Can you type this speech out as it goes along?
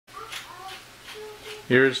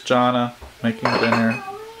Here's Jona making dinner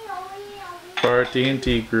for our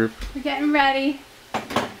D&D group. We're getting ready.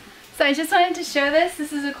 So I just wanted to show this.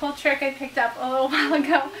 This is a cool trick I picked up a little while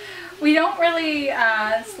ago. We don't really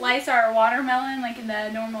slice our watermelon like in the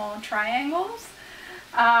normal triangles.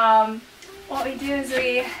 What we do is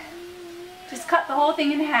we just cut the whole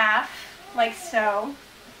thing in half, like so,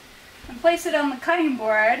 and place it on the cutting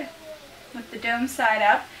board with the dome side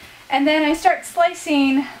up. And then I start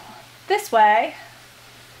slicing this way,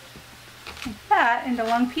 like that, into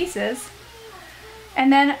long pieces,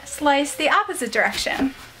 and then slice the opposite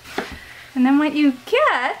direction. And then what you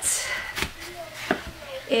get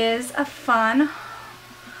is a fun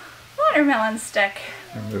watermelon stick.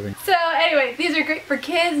 So anyway, these are great for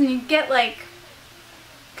kids, and you get like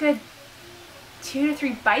good 2 to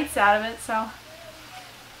 3 bites out of it, so.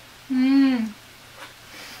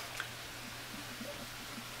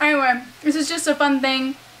 Anyway, this is just a fun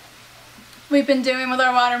thing we've been doing with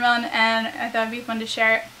our watermelon, and I thought it'd be fun to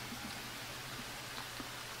share it.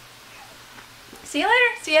 See you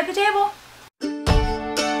later. See you at the table.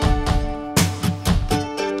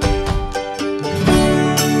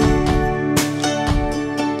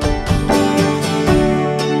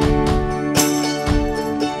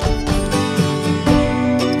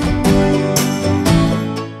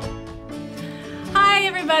 Hi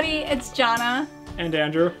everybody, it's Jona. And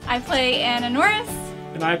Andrew. I play Anna Norris.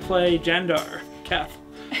 And I play Jandar, Kath.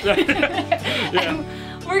 Yeah.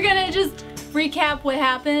 We're gonna just recap what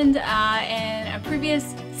happened in a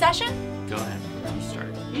previous session. Go ahead. You start.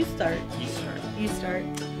 You start. You start. You start.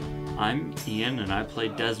 I'm Ian and I play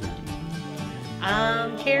Desmond.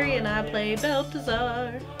 I'm Keri and I play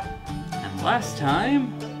Balthazar. And last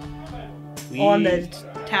time On the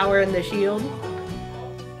tower and the shield.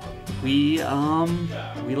 we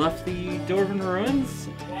left the Dwarven ruins,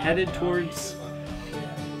 headed towards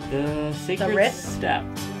the sacred rift? step.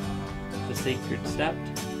 The sacred step.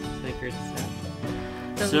 Sacred step.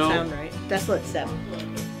 Doesn't sound right. Desolate step.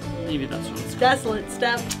 Maybe that's what it's called. Desolate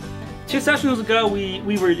step. 2 sessions ago,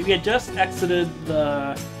 we had just exited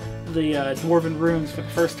the Dwarven ruins for the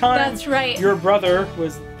first time. That's right. Your brother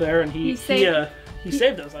was there, and he saved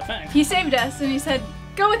us, I think. He saved us, and he said,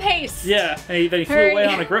 "Go with haste." Yeah, and then he flew away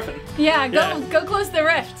on a griffin. Yeah, go close the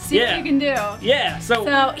rift. See what you can do. Yeah, so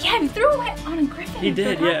yeah, he threw away on a griffin. He did,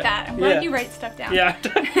 I forgot yeah. that. I'm glad you write stuff down. Yeah.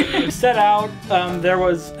 We set out. There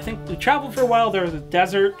was, I think we traveled for a while. There was a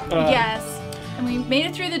desert. Yes, and we made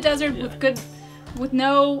it through the desert with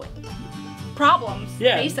no problems.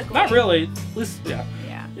 Yeah, basically. not really. At least, yeah.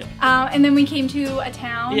 And then we came to a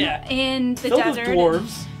town in the filled desert. With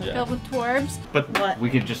dwarves. Filled with dwarves. But we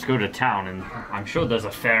could just go to town, and I'm sure there's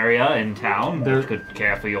a farrier in town that could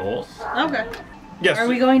care for your horse. Okay. Yes. Are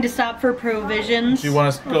we going to stop for provisions? Do you want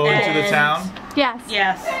us to go into the town? Yes.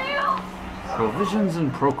 Yes. Provisions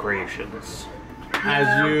and procreations.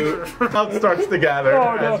 As you... crowd starts to gather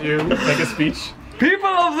as you make a speech. People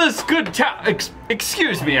of this good town...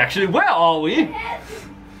 excuse me, actually, where are we?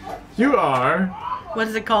 You are... What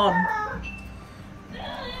is it called?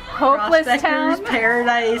 Hopeless Prospectors town.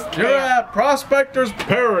 Paradise You're Camp. at Prospector's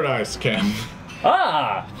Paradise Camp.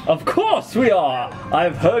 Ah, of course we are.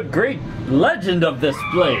 I've heard great legend of this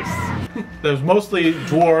place. There's mostly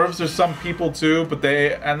dwarves. There's some people too, but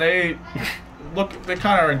they look. They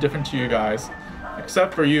kind of are indifferent to you guys,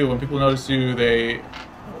 except for you. When people notice you, they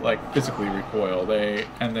like physically recoil. They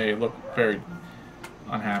look very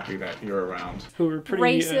unhappy that you're around. Who were pretty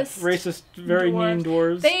Racist very mean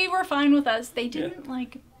dwarves. They were fine with us. They didn't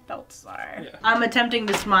like Balthazar. Yeah. I'm attempting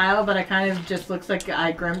to smile, but I kind of just looks like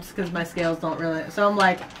I grimace because my scales don't really. So I'm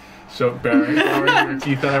like. So baring your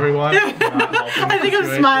teeth at everyone. I think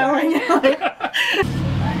I'm smiling.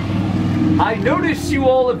 I notice you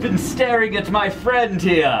all have been staring at my friend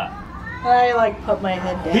here. I like put my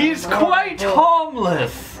head down. He's quite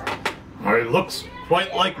harmless. He looks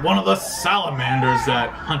quite like one of the salamanders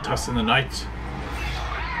that hunt us in the night.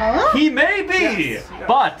 Huh? He may be,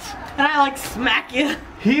 but And I like smack you.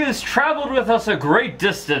 he has traveled with us a great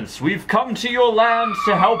distance. We've come to your land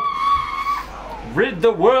to help rid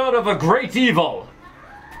the world of a great evil.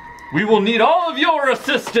 We will need all of your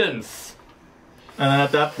assistance. And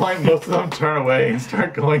at that point, most of them turn away and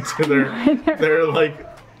start going to their like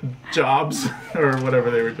jobs or whatever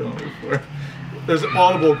they were doing before. There's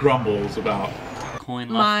audible grumbles about. Coin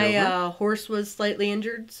left My over. horse was slightly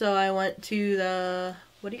injured, so I went to the,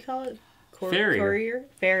 what do you call it? Farrier.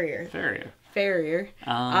 Farrier. Farrier. Farrier.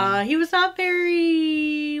 Um, He was not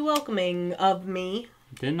very welcoming of me.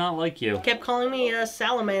 Did not like you. Kept calling me a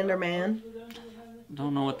salamander man.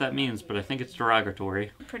 Don't know what that means, but I think it's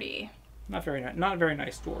derogatory. Pretty Not very nice. Not very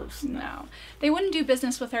nice dwarves. No, they wouldn't do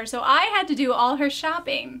business with her, so I had to do all her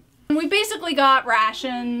shopping. We basically got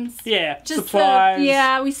rations. Yeah, Just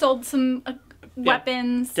supplies. we sold some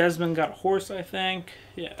weapons. Desmond got a horse, I think.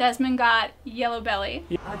 Yeah. Desmond got Yellow Belly.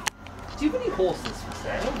 Do you have any horses for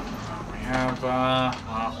sale? We have,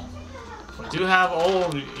 we do have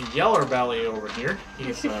old Yeller Belly over here.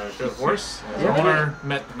 He's a good horse. His owner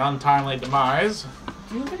met an untimely demise.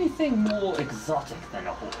 Do you have anything more exotic than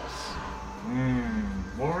a horse?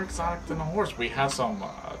 More exotic than a horse. We have some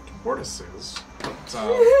tortoises. But,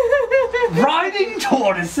 Riding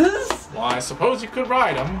tortoises? well, I suppose you could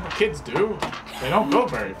ride them. The kids do. They don't go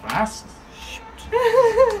very fast.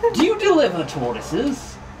 Do you deliver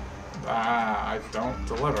tortoises? I don't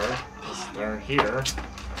deliver. 'Cause they're here.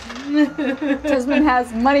 Desmond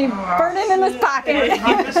has money burning in his pocket.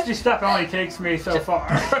 My mystery stuff only takes me so far.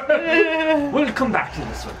 We'll come back to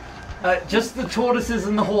this one. Just the tortoises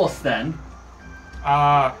and the horse then?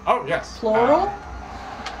 Oh, yes. Plural?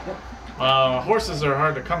 Horses are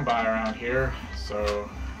hard to come by around here, so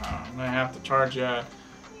I'm gonna have to charge you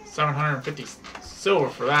 750 silver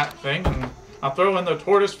for that thing, and I'll throw in the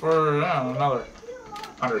tortoise for another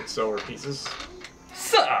 100 silver pieces.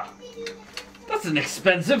 Sir, that's an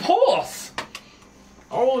expensive horse.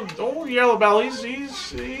 Old Yellow Bellies,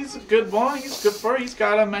 he's a good one. He's good for. He's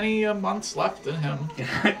got many months left in him.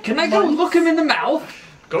 Can I go look him in the mouth?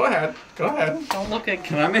 Go ahead. Go ahead. Don't look at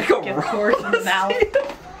Can I make a give roll? horse in the mouth.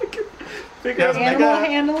 Yes, make Animal a-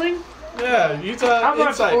 handling? Yeah, use How much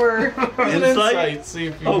insight. Or Use an Insight? insight. See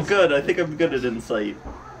if you. Oh, good. I think I'm good at insight.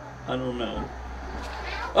 I don't know.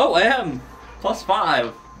 Oh, I am.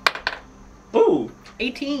 +5. Ooh,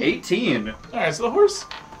 18. 18. All right, so the horse,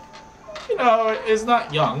 is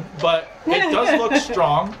not young, but it does look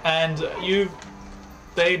strong, and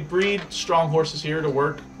they breed strong horses here to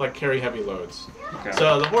work, like carry heavy loads. Okay.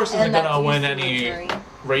 So the horse isn't And that's gonna win used in any military.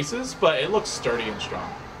 races, but it looks sturdy and strong.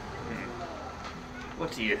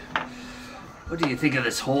 What do you think of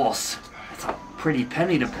this horse? It's a pretty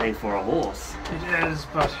penny to pay for a horse. It is,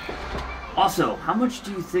 but Also, how much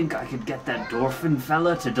do you think I could get that Dorfin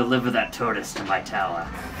fella to deliver that tortoise to my tower?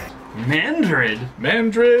 Mandrid?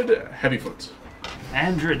 Mandrid Heavyfoot.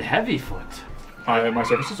 Mandrid Heavyfoot. My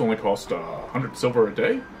services only cost 100 silver a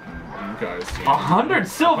day. You guys. 100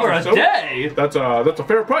 silver a 100 silver? day? That's a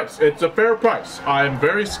fair price. It's a fair price. I'm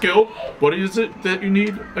very skilled. What is it that you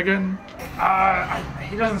need again?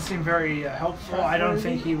 he doesn't seem very helpful. I don't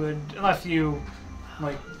think he would, unless you,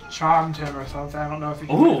 like, charmed him or something. I don't know if you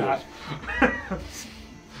can Ooh. do that.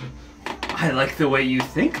 I like the way you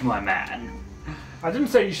think, my man. I didn't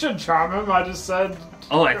say you should charm him. I just said.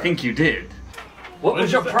 Oh, I think you did. What was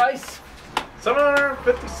is your that? price?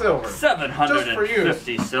 750 silver.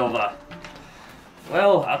 750 silver.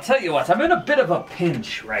 Well, I'll tell you what, I'm in a bit of a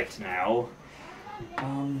pinch right now.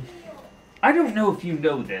 I don't know if you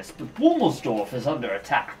know this, but Wummelsdorf is under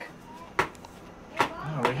attack.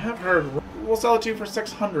 Oh, we have heard. We'll sell it to you for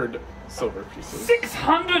 600 silver pieces.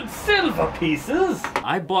 600 silver pieces!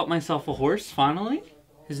 I bought myself a horse, finally.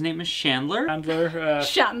 His name is Chandler. Handler.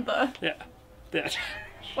 Shamba. Yeah.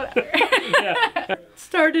 Whatever. Yeah.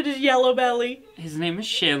 Started as Yellow Belly. His name is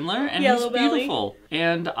Chandler, and Yellow he's belly. beautiful.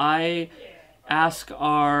 And I ask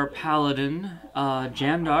our paladin,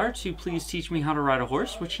 Jandar, to please teach me how to ride a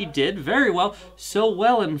horse, which he did very well. So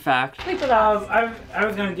well, in fact. I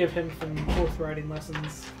was going to give him some horse riding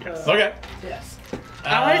lessons. Okay. Yes.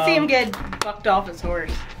 I want to see him get bucked off his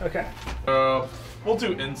horse. Okay. We'll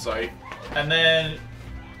do insight, and then.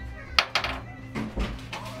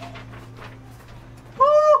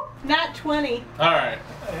 Not 20. All right.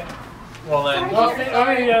 Well then,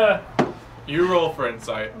 Well, you roll for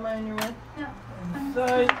insight. Am I on your way?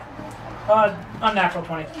 unnatural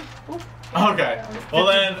 20. Okay. Well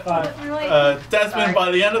then, 5. Really? Desmond. Sorry.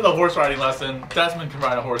 By the end of the horse riding lesson, Desmond can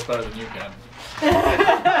ride a horse better than you can.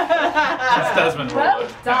 That's Desmond rolled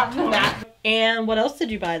it. Done. And what else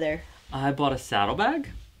did you buy there? I bought a saddlebag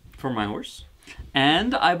for my horse,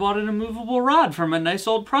 and I bought an immovable rod from a nice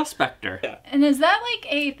old prospector. And is that like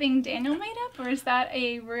a thing Daniel made up, or is that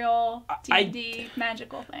a real D&D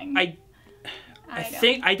magical thing?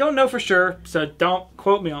 I don't know for sure, so don't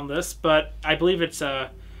quote me on this, but I believe it's a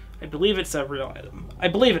real item. I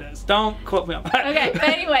believe it is. Don't quote me on that. Okay, but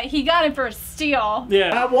anyway, he got it for a steal.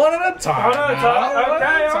 Yeah. One at a time. One at a time. One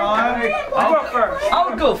at a time. Okay. I'll go first.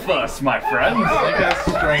 I'll go first, my friend. Make that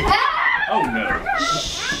strength. Oh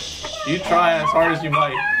no. You try as hard as you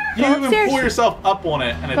might. You Go even upstairs. pull yourself up on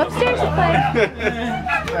it, and it Go doesn't upstairs and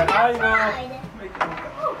matter. I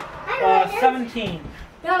will. 17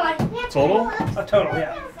 Total? total.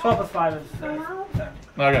 Yeah. 12 plus 5 is 17.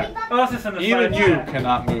 Okay. Oh, that's just an Even athletics you check.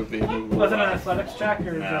 cannot move the immovable. Was it an body. athletics check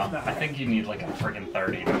or No, just not? I think you need like a friggin'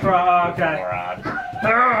 30 to Okay. more odd.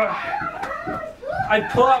 I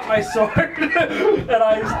pull out my sword and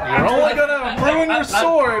I. You're only gonna ruin your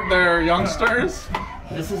sword there, youngsters.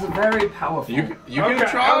 This is a very powerful. You can Okay,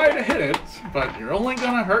 try okay. to hit it, but you're only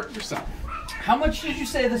gonna hurt yourself. How much did you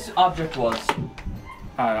say this object was?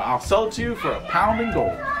 I'll sell it to you for £1 in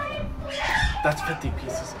gold. That's 50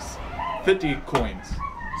 pieces. 50 coins.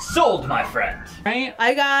 Sold, my friend. Right?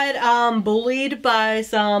 I got bullied by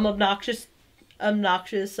some obnoxious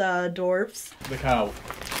dwarves. They kind of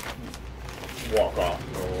walk off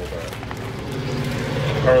a little bit,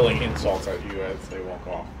 hurling insults at you as they walk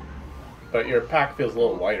off. But your pack feels a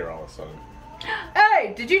little lighter all of a sudden.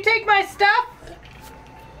 Hey, did you take my stuff?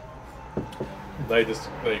 They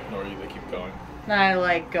ignore you. They keep going. I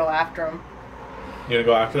like go after him. You gonna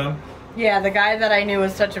go after them? Yeah, the guy that I knew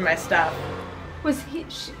was touching my stuff. Was he?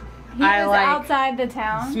 He I was like- outside the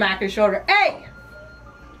town. Smack his shoulder. Hey,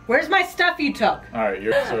 where's my stuff you took? All right,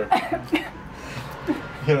 you're sort of.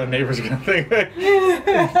 The neighbors are gonna think the neighbors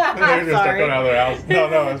are gonna start Sorry. going out of their house.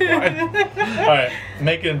 No, it's fine. All right,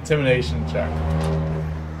 make an intimidation check.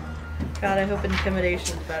 God, I hope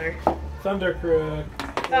intimidation's better. Thundercrook.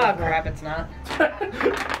 Oh crap, it's not.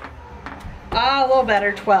 A little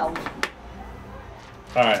better, 12.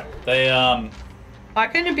 All right, they Why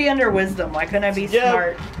couldn't it be under wisdom? Why couldn't I be Yeah.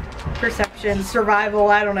 smart? Perception, survival,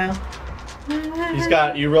 I don't know. he's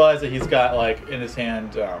got. You realize that he's got like in his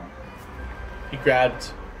hand. He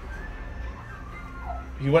grabbed.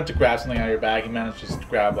 He went to grab something out of your bag. He managed to just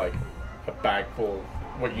grab like a bag full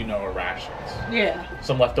of what you know are rations. Yeah.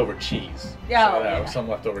 Some leftover cheese. Yeah, So, yeah. some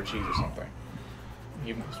leftover cheese or something.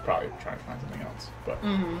 He was probably trying to find something else. But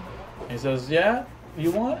Mm-hmm. he says, "Yeah,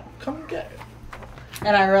 you want it? Come and get it."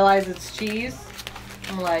 And I realize it's cheese.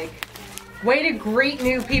 I'm like, way to greet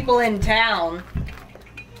new people in town.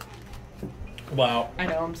 Wow, I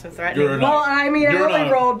know, I'm so threatening. You're not- Well, I mean, I you're only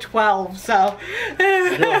not- rolled 12, so.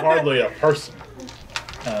 you're hardly a person.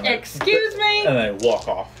 And they- Excuse me? And they walk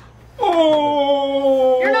off.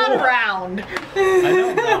 Oh! You're not around. I know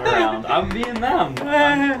I'm not around. I'm being them.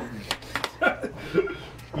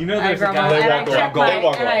 You know I there's a grumble, guy They and, walk I away. check They my,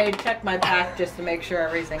 walk and away. I check my pack just to make sure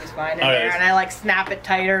everything's fine in Oh, there, yes. and I like snap it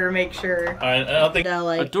tighter to make sure. I don't think. To, A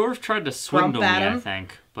like, dwarf tried to swindle me, Grump at I him.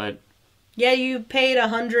 think, but yeah, you paid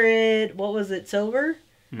 100. What was it? Silver,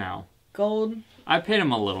 no. gold. I paid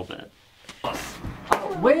him a little bit.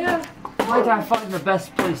 Where might I find the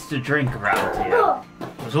best place to drink around here?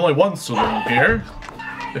 There's only one saloon here.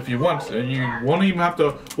 If you want, and you won't even have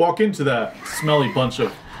to walk into that smelly bunch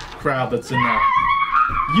of crowd that's in there.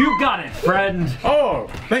 You got it, friend. Oh,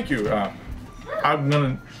 thank you. I'm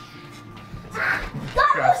gonna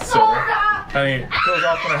grab silver. And he goes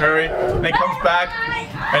off in a hurry. And he comes back,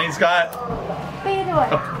 and he's got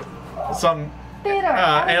some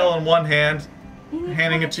ale in one hand,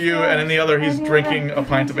 handing it to you, and in the other he's drinking a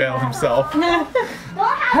pint of ale himself.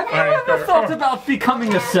 Have you ever thought about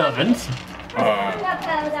becoming a servant?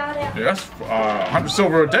 Yes, 100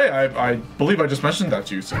 silver a day. I believe I just mentioned that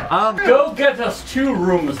to you, sir. Go get us 2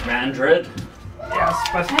 rooms, Mandred. Yes,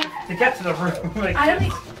 but to get to the room, like, I don't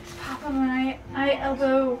think Papa, when I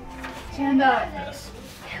elbow stand up. Yes.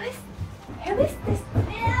 Who is this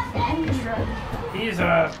Andrew? he's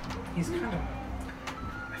kind of.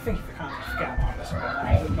 I think he's kind of a scab on this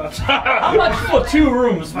one. But, How much for 2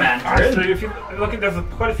 rooms, Actually, Mandred? if you look at, there's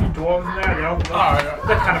quite a few dwarves in there. They all look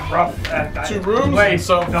they're kind of rough. And 2 rooms and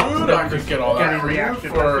some food. I could get all that Getting for you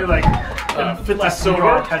reaction. I for feel like 50 less than silver.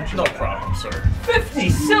 your attention. No problem, sir. 50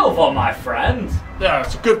 silver, my friend. Yeah,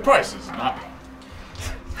 it's a good price, isn't it?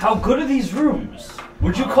 How good are these rooms?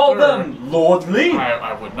 Would you call them lordly?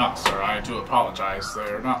 I would not, sir. I do apologize.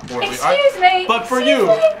 They're not worthy. Excuse me. But for excuse you,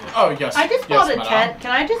 me. oh yes. I just yes, bought a madame. tent. Can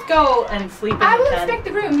I just go and sleep in I the will tent? inspect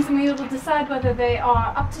the rooms and we will decide whether they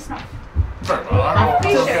are up to snuff. Very well. I will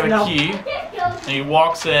Please get a no. key. And he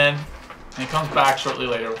walks in, and he comes back shortly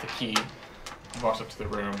later with the key. He walks up to the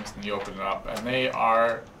rooms, and you open it up, and they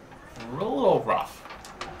are a little rough.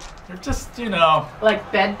 They're just,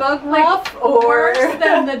 Like bedbug Like rough, or worse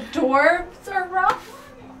than the dwarves are rough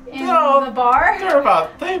in No. the bar.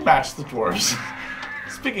 they match the dwarves.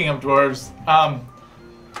 Speaking of dwarves,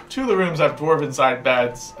 2 of the rooms have dwarven-sized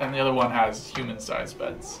beds, and the other one has human-sized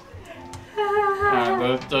beds.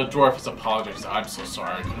 And the dwarf is apologizing. I'm so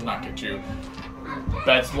sorry. I could not get you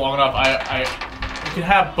beds long enough. You can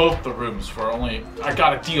have both the rooms for only. I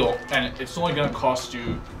got a deal, and it's only going to cost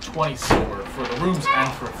you 20 silver for the rooms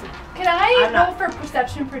and for food. Can I I'm not- roll for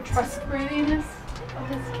perception for trustworthiness? of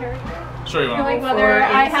his character? Sure, you Or want like to whether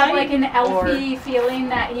I have insight, like an elfy feeling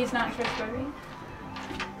that he's not trustworthy.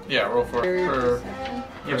 Yeah, roll for Yeah,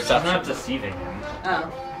 but she's not deceiving him.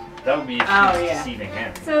 Oh. That would be if she Oh, was yeah. deceiving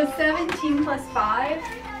him. So 17 plus 5.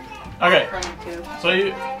 Okay, 22. so you,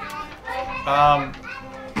 Do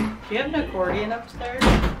you have an accordion upstairs?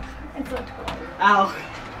 It's like 12. Oh.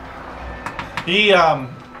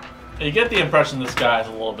 you get the impression this guy's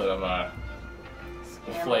a little bit of a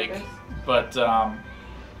flake, but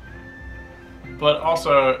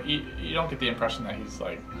also you don't get the impression that he's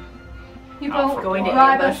like, You Out won't for Going to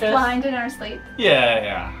blood. rob us ambushes? blind in our sleep.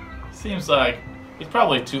 yeah. Seems like he's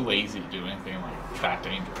probably too lazy to do anything like that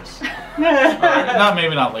dangerous. Or,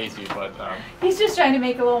 maybe not lazy, but He's just trying to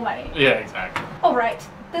make a little money. yeah, exactly. Alright,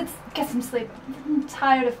 let's get some sleep. I'm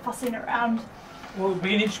tired of fussing around Well,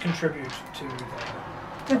 we can each contribute to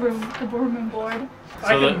the room and board.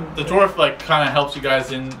 So the dwarf like kind of helps you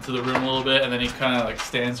guys into the room a little bit, and then he kind of like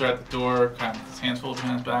stands there at the door, kind of his hands folded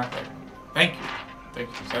behind his back, like, "Thank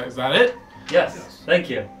you. Is that it?" Yes, thank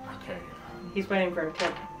you. Okay. He's waiting for a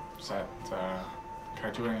tip. Is that can I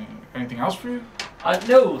do anything else for you?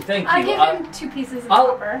 No, thank you. I give him 2 pieces of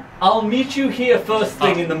copper. I'll meet you here first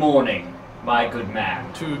thing in the morning, my good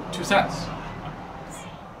man. 2 cents.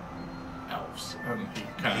 Elves. And he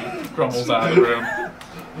kind of grumbles out of the room.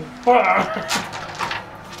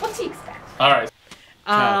 What's he expect? All right.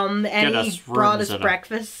 And get us he brought rooms us at a-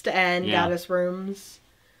 breakfast and Yeah. got us rooms.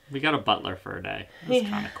 We got a butler for a day. That's Yeah.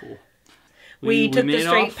 kind of cool. We took the made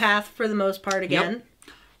straight off. path for the most part again.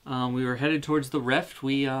 We were headed towards the rift.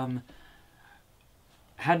 We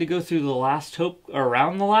had to go through the Last Hope,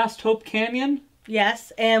 around the Last Hope Canyon.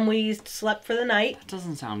 Yes, and we slept for the night. That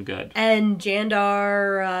doesn't sound good. And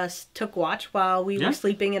Jandar took watch while we Yeah. were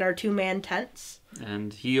sleeping in our 2-man tents.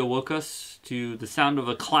 And he awoke us to the sound of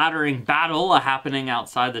a clattering battle happening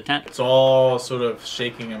outside the tent. It's all sort of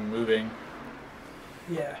shaking and moving,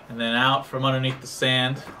 Yeah. and then out from underneath the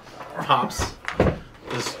sand pops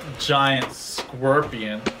this giant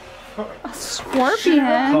scorpion. Scorpion?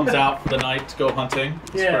 Comes out for the night to go hunting.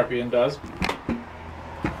 The Yeah. scorpion does.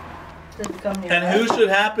 Does it come near And us? who should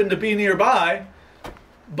happen to be nearby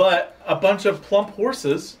but a bunch of plump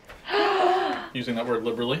horses, using that word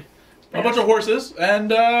liberally, a bunch of horses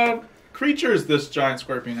and creatures this giant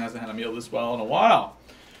scorpion hasn't had a meal this well in a while.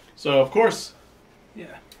 So, of course, Yeah.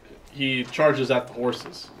 he charges at the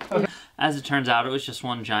horses. As it turns out, it was just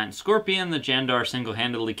one giant scorpion that Jandar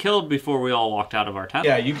single-handedly killed before we all walked out of our tent.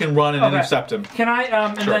 Yeah, you can run and Okay. intercept him. Can I,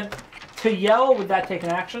 and Sure. then to yell, would that take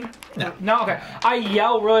an action? No. No, okay. I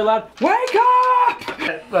yell really loud, wake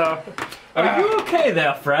up! Are you okay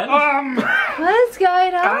there, friend? What is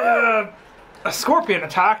going on? A scorpion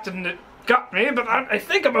attacked and it got me, but I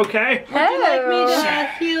think I'm okay. Would you like me Oh. to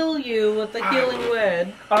heal you with the healing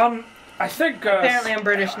word? I think, Apparently I'm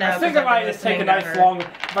British now. I think 'cause I might I've been just take a listening nice to her. long,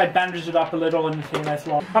 if I bandage it up a little and take a nice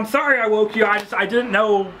long. I'm sorry I woke you, I didn't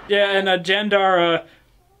know. Yeah, and Jandar,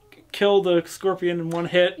 killed the scorpion in one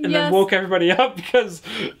hit and then Yes. woke everybody up because...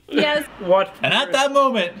 Yes. What? And at that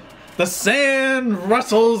moment, the sand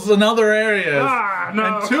rustles in other areas.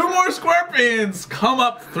 No. And 2 more scorpions come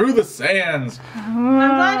up through the sands. I'm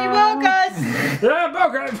glad you woke us! Yeah,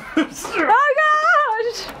 okay. Oh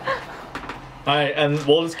gosh! Alright, and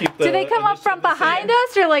we'll just keep the... Do they come up from initiative the same. behind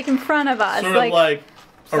us or like in front of us? Sort of like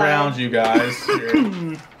around you guys.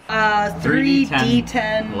 Here.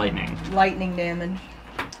 3d10 Lightning. lightning damage.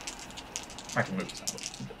 I can move this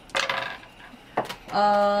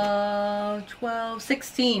out. 12,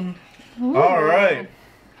 16. All right.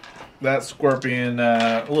 That scorpion,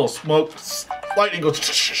 a little smoke, lightning goes,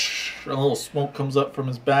 and a little smoke comes up from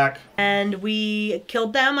his back. And we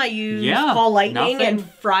killed them. I used Yeah, call lightning nothing- and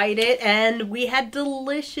fried it, and we had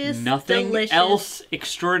delicious, Nothing delicious. else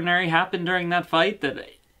extraordinary happened during that fight that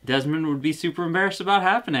Desmond would be super embarrassed about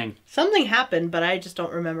happening. Something happened, but I just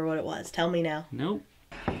don't remember what it was. Tell me now. Nope.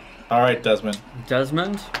 All right, Desmond.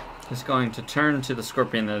 Desmond is going to turn to the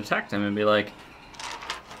scorpion that attacked him and be like,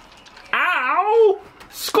 Ow!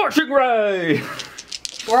 Scorching ray!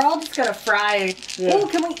 We're all just gonna fry. Oh,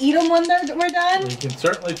 can we eat them when we're done? You can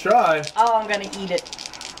certainly try. Oh, I'm gonna eat it.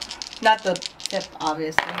 Not the tip,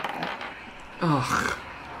 obviously. ugh.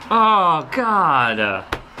 Oh, God.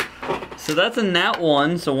 So that's a nat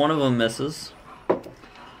 1, so one of them misses.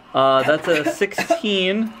 That's a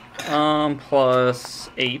 16 plus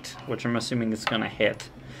 8, which I'm assuming is going to hit.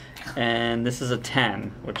 And this is a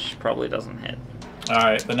 10, which probably doesn't hit. All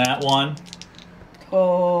right, the nat 1.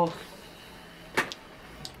 Oh.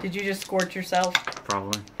 Did you just scorch yourself?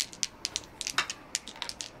 Probably.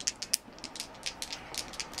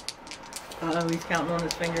 Uh-oh, he's counting on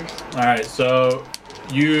his fingers. All right, so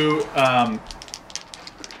you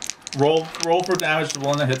Roll for damage to the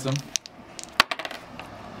one that hits him.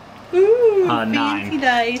 Ooh, 9. fancy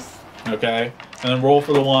dice. Okay, and then roll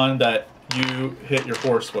for the one that you hit your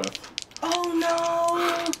horse with. Oh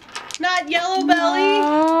no! Not yellow belly.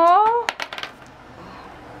 Oh.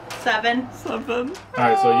 7. All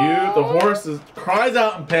right, so the horse cries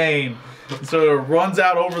out in pain, and so it runs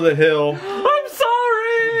out over the hill. I'm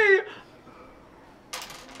sorry!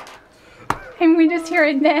 And we just hear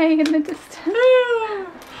a neigh in the distance.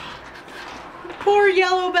 Poor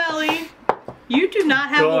yellow belly. You do not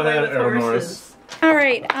have Go a way ahead, with horses. All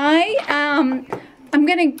right, I'm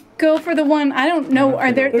gonna go for the one. I don't know.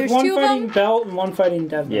 There's one two of fighting them. Belt and one fighting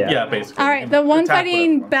Desmond. Yeah, basically. All right, the one Attack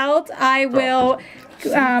fighting whatever. Belt, I will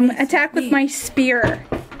attack with my spear.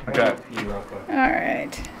 Okay. All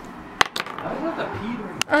right.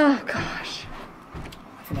 Oh gosh,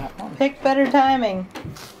 Pick better timing.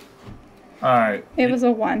 All right. it was a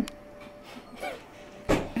 1.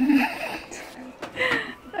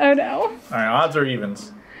 Oh no. All right. Odds or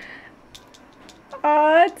evens?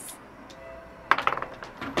 Odds.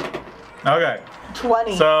 Okay.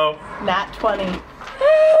 20. So Not 20.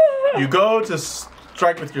 you go to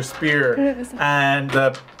strike with your spear, and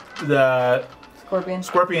the Scorpion.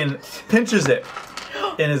 scorpion pinches it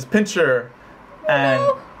in his pincher and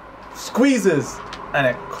squeezes, and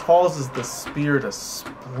it causes the spear to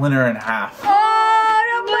splinter in half. Oh,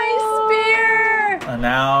 not my spear! And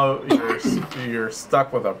now you're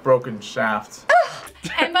stuck with a broken shaft.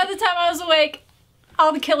 And by the time I was awake,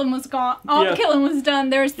 all the killing was gone. All the killing was done.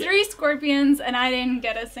 There was 3 scorpions, and I didn't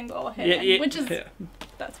get a single hit, in, which is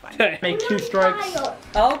that's fine. Okay, make 2 strikes.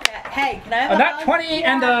 Okay. Hey, can I have a Not hug? 20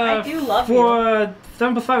 and I do love you. for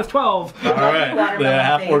 7 plus 5 is 12. All right, the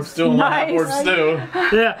half orcs do what half orcs do.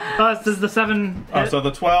 Yeah, this is the 7 Oh, hit. so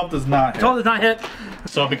the 12 does not hit. 12 does not hit.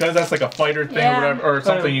 So because that's like a fighter thing Yeah. or whatever, or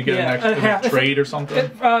something, you get an extra yeah. trade or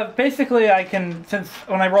something. Basically, I can, since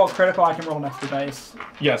when I roll critical, I can roll an extra dice.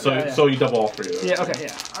 Yeah, so Yeah. so you double all 3 of those. Yeah, okay,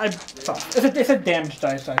 yeah. It's a damage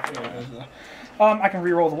dice, actually. I can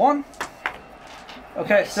re-roll the 1.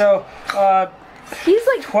 Okay, so He's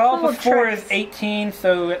like 12 full plus of 4 tricks. is 18,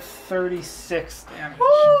 so it's 36 damage.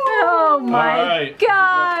 Oh my Alright.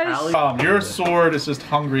 gosh! Your sword is just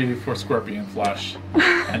hungry for scorpion flesh,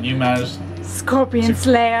 and you manage. Scorpion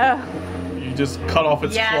Slayer. You just cut off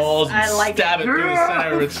its Yes, claws and I like stab it through the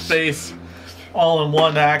center of its face, all in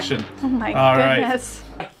one action. Oh my All right. goodness.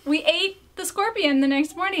 We ate the scorpion the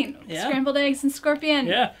next morning. Yeah. Scrambled eggs and scorpion.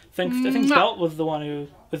 Yeah, I think Belt was the one who...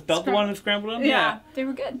 Was Belt the one who scrambled them? Yeah, they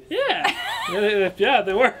were good. Yeah. Yeah,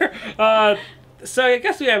 they were. So I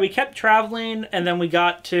guess, we kept traveling, and then we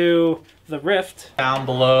got to the rift. Down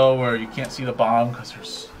below where you can't see the bottom because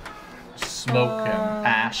there's smoke and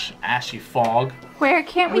ashy fog. Where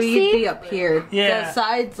can't we We'd see? be up here. Yeah. The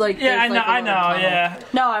sides, like, Yeah, there's, like, a I little know, tunnel. yeah.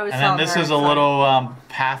 No, I was And then telling this her is a inside. little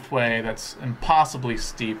pathway that's impossibly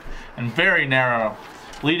steep and very narrow,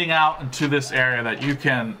 leading out into this area that you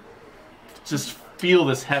can just feel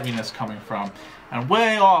this heaviness coming from. And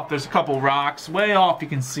way off, there's a couple rocks. Way off, you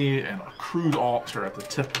can see a crude altar at the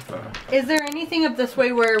tip of the... Is there anything up this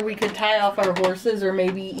way where we could tie off our horses, or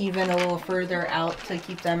maybe even a little further out to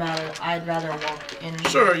keep them out of... I'd rather walk in.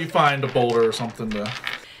 Sure, you find a boulder or something to...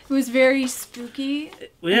 It was very spooky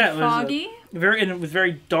Yeah, and it was foggy. it was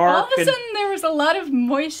very dark. All of a sudden, there was a lot of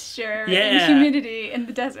moisture Yeah. and humidity in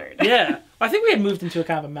the desert. Yeah, I think we had moved into a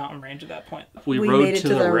kind of a mountain range at that point. We We rode made it to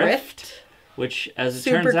the rift, which, as it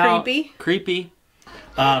Super turns out, creepy. creepy.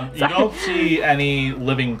 You don't see any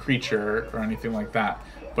living creature or anything like that,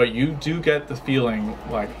 but you do get the feeling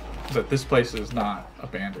like that this place is not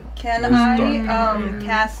abandoned. Can It's I dark.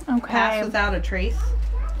 cast Pass Without a Trace?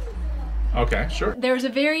 Okay, sure. There was a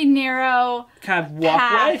very narrow Kind of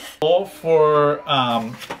walkway. path. Roll for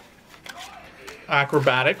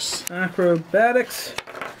acrobatics. Acrobatics.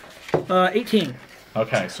 18.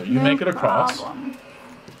 Okay, so you make it across. Problem.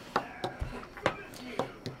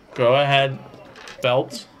 Go ahead,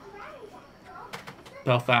 Balthazar.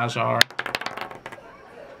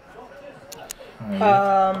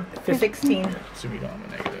 16. So we don't have a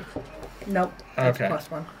negative. Nope. That's Okay.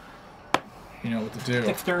 +1. You know what to do.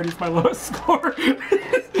 Dexterity is my lowest score.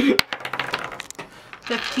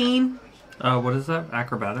 15. What is that?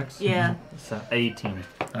 Acrobatics? Yeah. It's 18.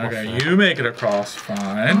 Okay, you make it across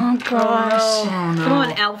fine. Oh gosh. Come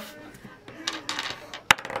on, elf.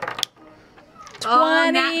 20. Oh,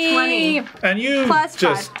 nat 20. And you Plus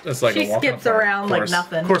just, it's like She a walk in skips the park. around Of like course.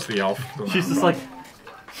 nothing. Of course the elf. She's just like,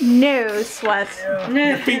 No sweat.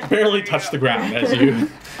 Your feet barely touch the ground as you... You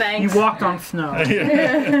Thanks. walked on snow.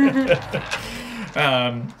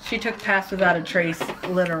 She took Pass Without a Trace,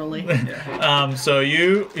 literally. So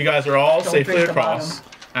you guys are all Don't safely drink the across.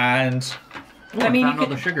 And I mean, found all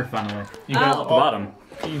the sugar finally. you guys at the bottom.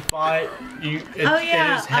 You find it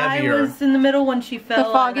is heavier. I was in the middle when she fell.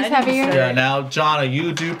 The fog is heavier? Yeah, now, Jona,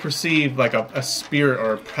 you do perceive like a spirit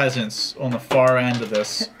or a presence on the far end of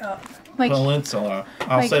this Like, peninsula.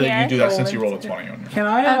 I'll like say that here? you do that since you rolled a 20 on your. Can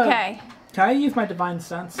I? okay. Can I use my divine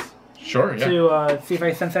sense Sure, yeah. to see if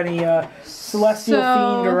I sense any celestial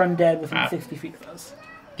So- fiend or undead within 60 feet of us?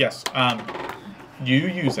 Yes. You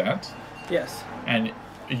use that, Yes. and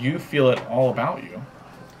you feel it all about you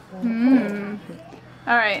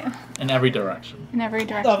All right. in every direction. In every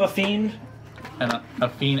direction. Of a fiend. And a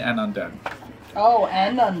fiend and undead. Oh,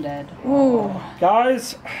 and undead. Ooh.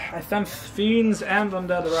 Guys, I sense fiends and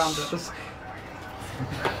undead around us.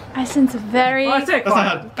 I sense a very. Well, I say That's not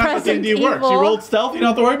how Present D&D works. evil. You rolled stealth, you don't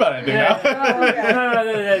have to worry about anything now.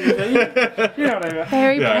 You know what I mean.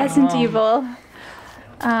 very Yeah. present evil.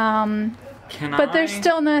 Can But there's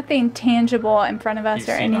still nothing tangible in front of us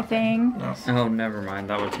You or see anything. No. Oh, never mind.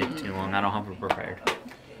 That would take too long. I don't have it prepared.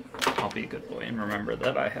 I'll be a good boy and remember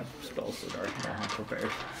that I have spells that are not prepared.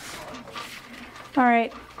 All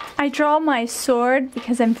right. I draw my sword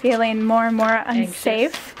because I'm feeling more and more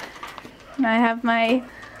unsafe. And I have my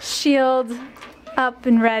shield up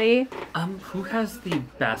and ready. Who has the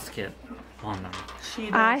basket on them?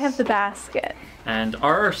 I have the basket. And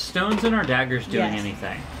are our stones and our daggers doing Yes.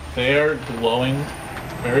 anything? They are glowing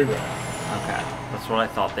very red. Okay, that's what I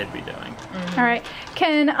thought they'd be doing. All right.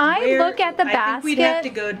 Can I look at the I think we'd have to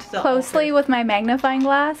basket go to the closely altar. with my magnifying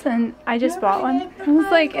glass? And I just bought one. I was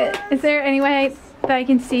like, is there any way that I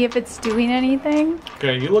can see if it's doing anything?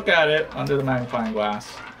 Okay, you look at it under the magnifying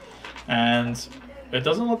glass, and it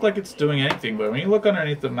doesn't look like it's doing anything. But when you look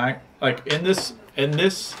underneath the like in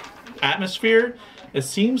this atmosphere, it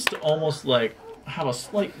seems to almost like have a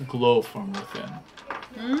slight glow from within.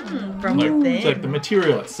 From Like, within. it's like the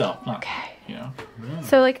material itself, not Okay. you know.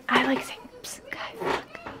 So like I like say, "Psst, guys,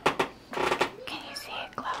 look. Can you see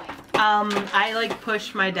it glowing?" I like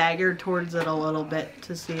push my dagger towards it a little bit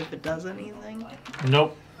to see if it does anything.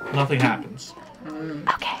 Nope, nothing happens.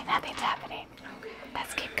 Okay, nothing's happening. Okay.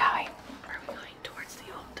 Let's keep going. Are we going towards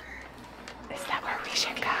the altar? Is that where we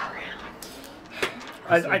should go?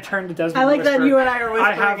 I turned to Desmond. I like that whispered, you and I are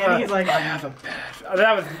I have whispering, and a, he's like, I have a bad.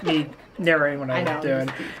 That was me narrating what I I was know.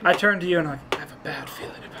 doing. I turned to you and I have a bad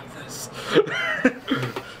feeling about this.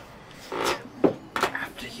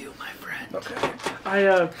 After you, my friend. Okay.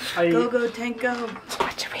 I go, tank, go.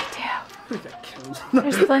 What should we do? we got killed.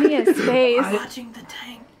 There's plenty of space. Watching the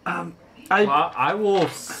tank. Well, I will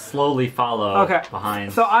slowly follow Okay.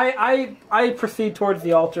 behind. So I proceed towards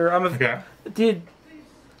the altar. Okay, Did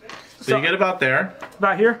so you get about there.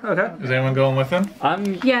 about here? Okay. Is anyone going with him?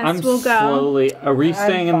 Yes, I'm we'll go. slowly. Are we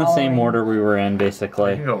staying in the same following. order we were in, You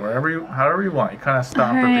basically? can go however you want. You kind of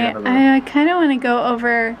stop at the Alright, end of the. I kind of want to go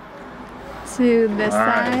over to this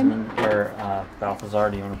Alright. side. Or Balthazar,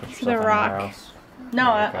 do you want to put To the yourself rock. anywhere else?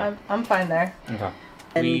 No, Okay. I'm fine there. Okay.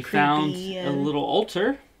 And We found creepy a and- little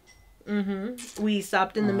altar. We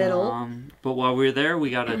stopped in the middle. But while we were there, we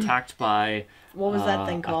got attacked by What was that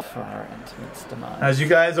thing called? Our intimate's demise. As you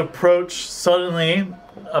guys approach, suddenly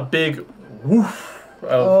a big woof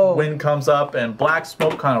of wind comes up and black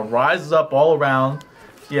smoke kind of rises up all around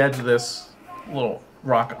the edge of this little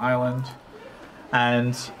rock island.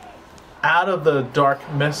 And out of the dark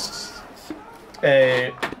mists,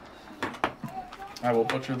 I will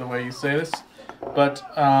butcher the way you say this, but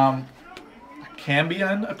a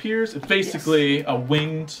cambion appears. It's basically a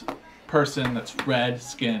winged person that's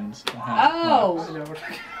red-skinned. Oh.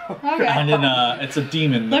 Okay. And then it's a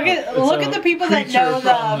demon. Look at the people that know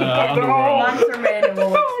the underworld. monster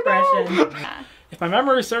manual expression. If my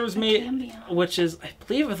memory serves me, which is I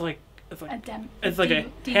believe it's like a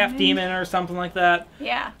half demon or something like that.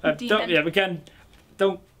 Yeah, Don't, yeah, again,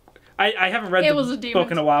 don't. I haven't read It the was a demon.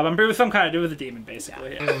 book in a while, but it was some kind of do with a demon,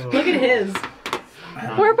 basically. Yeah. Look at his.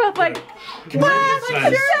 We're both like, what?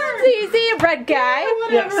 Sounds easy, red guy.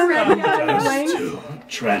 Whatever, red guy. To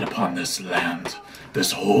tread upon this land,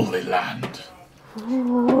 this holy land.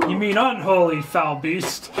 You mean unholy foul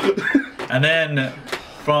beast? And then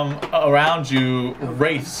from around you,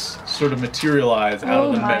 wraiths sort of materialize out Oh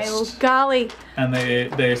of the my mist. golly. And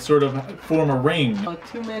they sort of form a ring. Oh,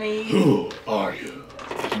 too many. Who are you?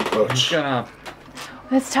 Approach.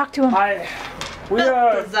 Let's talk to him. We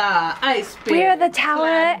are Ice We're the tower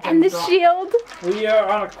and the shield. we are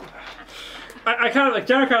on a. I kind of like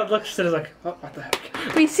Jenna kind of looks at it like, oh, what the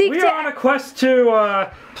heck? We seek We to. are on a quest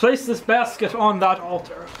to place this basket on that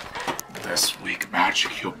altar. This weak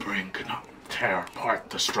magic you bring cannot tear apart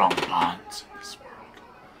the strong bonds in this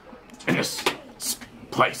world. In this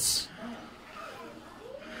place.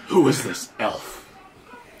 Who is this elf?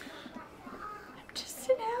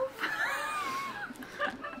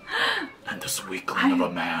 and this weakling of a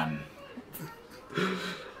man.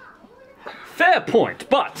 Fair point,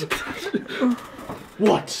 but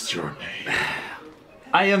What's your name?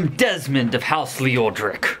 I am Desmond of House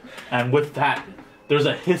Leodric. And with that, there's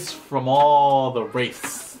a hiss from all the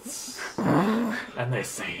wraiths. And they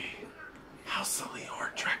say, how silly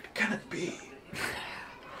or trick can it be?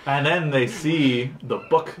 And then they see the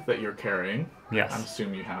book that you're carrying. Yes. I'm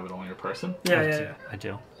assuming you have it on your person. Yeah. I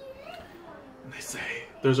do. And they say,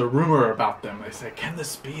 there's a rumor about them. They say, can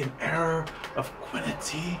this be an heir of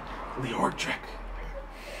Quinity Leordric?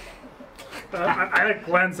 I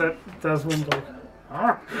glance at Desmond like,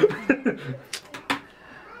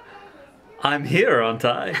 I'm here, aren't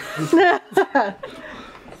I?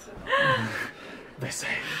 They say,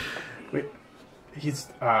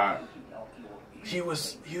 he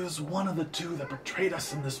was one of the two that betrayed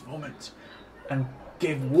us in this moment and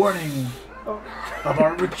gave warning of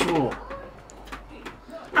our ritual.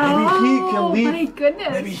 Maybe he can leave. My goodness.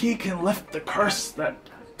 Maybe he can lift the curse that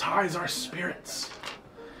ties our spirits.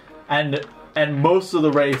 And most of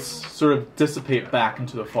the wraiths sort of dissipate back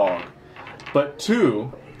into the fog. But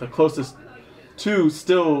two, the closest two,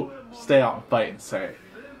 still stay out and fight and say,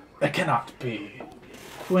 "It cannot be.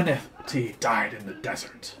 Quinity died in the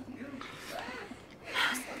desert."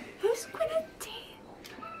 Who's Quinity?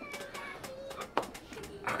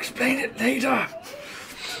 I'll explain it later.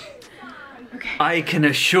 Okay. I can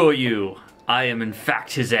assure you, I am in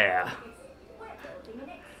fact his heir.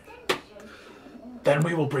 Then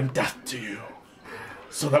we will bring death to you,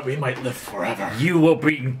 so that we might live forever. You will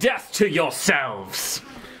bring death to yourselves.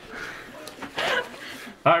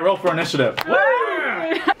 All right, roll for initiative. All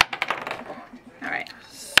right.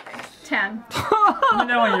 10. let me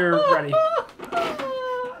know when you're ready.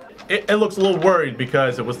 It looks a little worried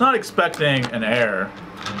because it was not expecting an heir,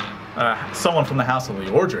 someone from the House of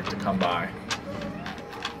Leordric to come by.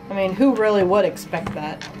 I mean, who really would expect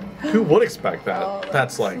that? Who would expect that? Oh,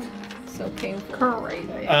 that's like... So painful.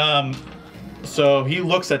 Crazy. So he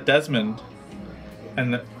looks at Desmond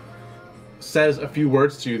and says a few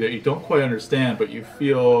words to you that you don't quite understand, but you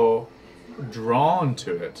feel drawn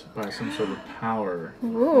to it by some sort of power.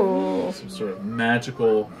 Ooh. Some sort of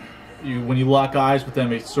magical... When you lock eyes with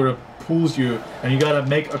him, it sort of pulls you, and you gotta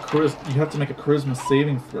make a you have to make a charisma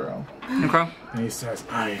saving throw. Okay. And he says,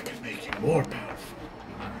 "I can make you more powerful."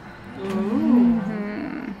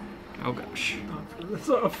 Oh gosh.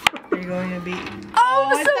 Are you going to be?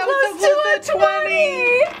 Oh, so close to a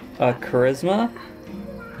 20! Charisma?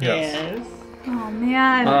 Yes. Oh,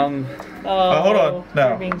 man. Oh, hold on. No.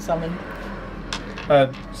 You're being summoned.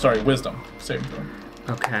 Sorry, wisdom saving throw.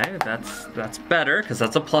 Okay, that's better, because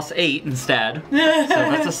that's a +8 instead. So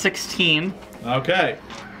that's a 16. Okay.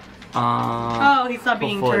 Oh, he's not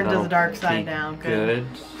being Hopefully turned to the that'll dark side be now. Good.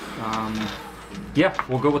 Yeah,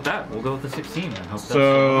 we'll go with that. We'll go with the 16. And hope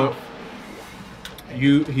So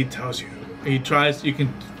he tells you, he tries, you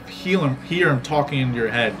can hear him talking in your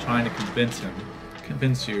head, trying to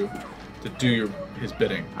convince you to do his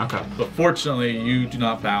bidding. Okay. But fortunately, you do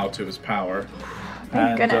not bow to his power.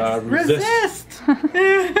 Thank goodness. Resist!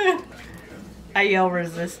 I yell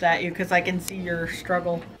resist at you because I can see your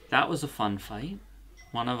struggle. That was a fun fight.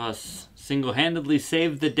 One of us single-handedly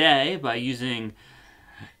saved the day by using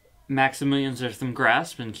Maximilian's Earthen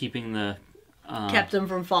Grasp and keeping the... Kept him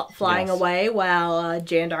from flying yes. away while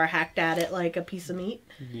Jandar hacked at it like a piece of meat.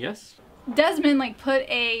 Yes. Desmond, like,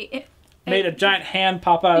 Made a giant hand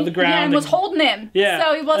pop out of the ground. Yeah, and was holding him. Yeah.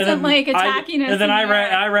 So he wasn't, like, attacking us. And then in I the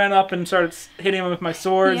air. ran up and started hitting him with my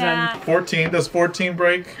swords. Yeah. And 14. Does 14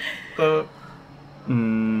 break the...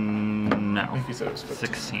 No. I think you said it was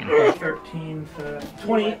 15. 16. 13,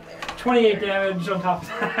 20, 28 damage on top of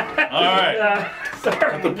that. All right.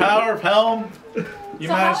 Sorry. The power of Helm, you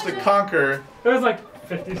So managed how to did- conquer. It was like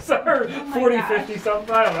 50, sorry, 40, gosh. 50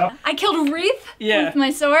 something, I don't know. I killed Wreath Yeah. with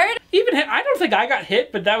my sword. Even I don't think I got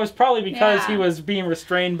hit, but that was probably because Yeah. he was being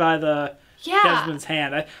restrained by the Yeah. Desmond's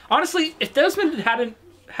hand. Honestly, if Desmond hadn't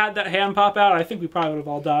had that hand pop out, I think we probably would have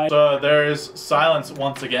all died. So there is silence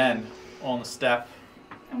once again on the step.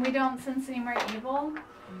 And we don't sense any more evil?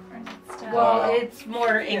 Or is it still... Well, it's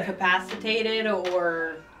more incapacitated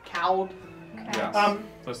or cowed. Okay. Yes.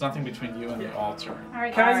 There's nothing between you and the altar.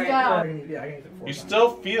 Alright, Can I let's get- go. Yeah, I can get the You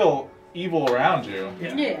still feel evil around you.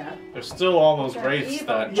 Yeah. There's still all those They're wraiths evil.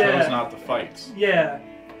 that Yeah. chose not to fight. Yeah.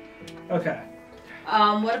 Okay.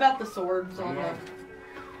 What about the swords on the...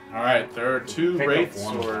 All right, there are two Pick wraith up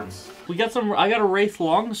one. swords. We got some. I got a Wraith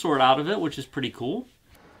Longsword out of it, which is pretty cool.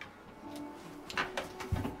 I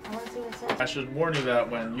want to see what it says. I should warn you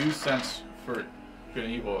that when you sense for good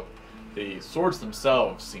and evil, the swords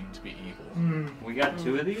themselves seem to be evil. We got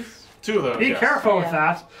 2 of these? 2 of those. Be yes. careful with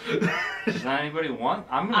Yeah. that. Does anybody want?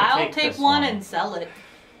 I'm gonna I'll take take this one and sell it.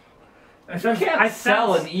 I sense, You can't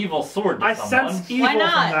sell an evil sword to I someone. sense evil Why from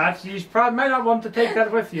not? that. You probably might not want to take that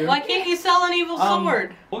with you. Why can't you sell an evil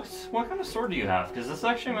sword? What kind of sword do you have? Because this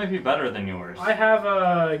actually might be better than yours. I have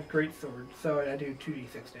a great sword, so I do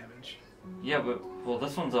 2d6 damage. Yeah, but well,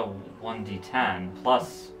 this one's a 1d10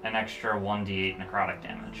 plus an extra 1d8 necrotic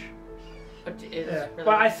damage. Which is Yeah, really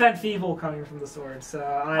but I sense evil coming from the sword, so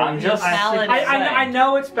I'm just valid. I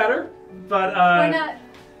know it's better, but We're not.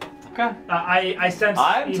 Okay. I sense.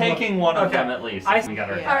 I'm evil. taking one of Okay. them at least. I- We got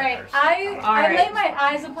our Yeah. All right, characters. I right. lay my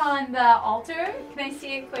eyes upon the altar. Can I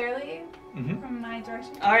see it clearly Mhm. from my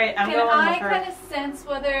direction? All right, I'm Can going I with her. kind of sense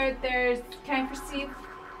whether there's? Can I perceive?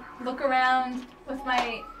 Look around with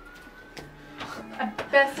my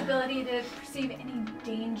best ability to perceive any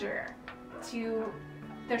danger to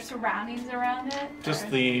their surroundings around it. Just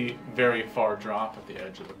or- the very far drop at the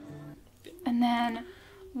edge of the. And then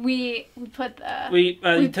we put the We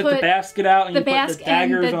took the put basket out and the you put the basket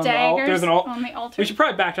daggers and the on daggers the altar. on the altar. We should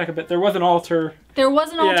probably backtrack a bit. There was an altar. There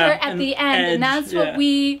was an altar Yeah, at an the end, edge, and that's yeah. what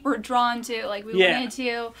we were drawn to. Like we Yeah. wanted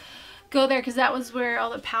to go there because that was where all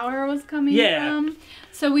the power was coming Yeah. from.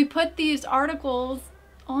 So we put these articles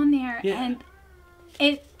on there, Yeah. and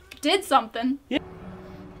it did something.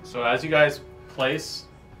 So as you guys place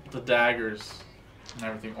the daggers and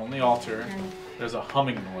everything on the altar, there's a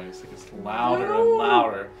humming noise. It gets louder and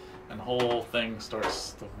louder, and the whole thing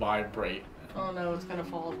starts to vibrate. Oh no, it's gonna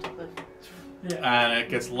fall to the. Yeah. And it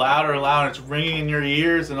gets louder and louder. It's ringing in your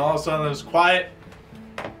ears, and all of a sudden there's quiet.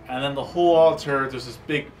 And then the whole altar, there's this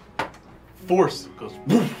big force that goes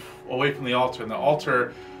woof away from the altar, and the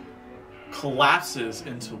altar collapses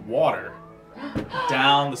into water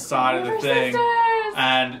down the side of the We're thing. sisters!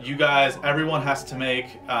 And you guys, everyone has to make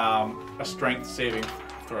a strength saving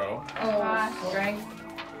throw. Gosh. Strength.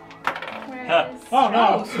 Where is? Oh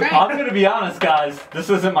no. Strength. I'm gonna be honest, guys. This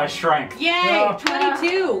isn't my strength. Yay! No.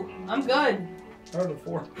 22. I'm good. I rolled a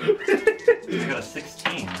 4. I got a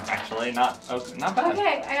 16, actually. Not bad.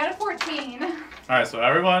 Okay, I got a 14. All right, so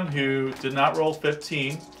everyone who did not roll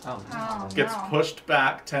 15 Oh. Oh, gets no. pushed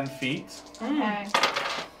back 10 feet. Okay.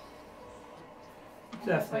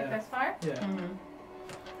 That's Like this far? Yeah.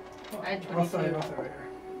 I had I'll say 22. right here.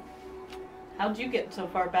 How'd you get so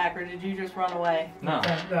far back, or did you just run away? No.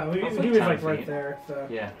 No, he That's was like 10 like right feet. there. So.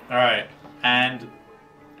 Yeah. All right, and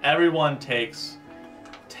everyone takes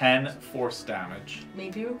 10 force damage. Me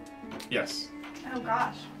too. Yes, Oh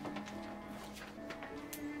gosh.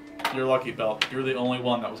 you're lucky, Belt. You're the only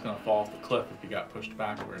one that was going to fall off the cliff if you got pushed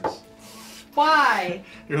backwards. Why?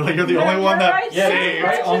 You're the only You're one that right Yeah, saved,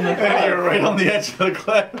 right on the and you're cliff. right on the edge of the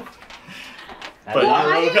cliff. But Well,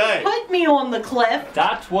 you're I okay. didn't put me on the cliff.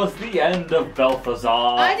 That was the end of Balthazar.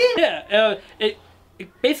 I didn't. Yeah. It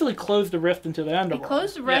basically closed the rift into the underworld. It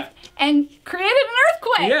closed the rift and created an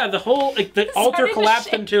earthquake. Yeah, the whole the altar Started to collapsed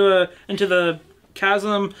shake. into the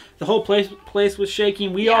chasm. The whole place was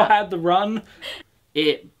shaking. We all had the run.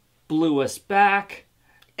 It blew us back.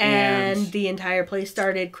 And the entire place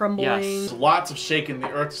started crumbling. Yes. There's lots of shaking. The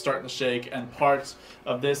earth is starting to shake, and parts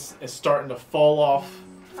of this is starting to fall off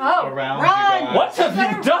Oh, around run! you guys. What have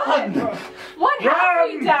you done? what have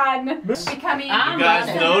we done? Becoming. I'm You guys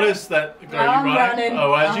running. notice that? Are you I'm running? running.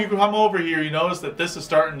 Oh, as you come over here, you notice that this is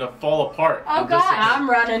starting to fall apart. Oh, And this is- gosh. I'm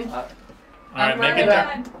running. All right,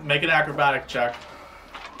 I'm make an acrobatic check.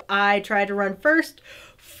 I tried to run first.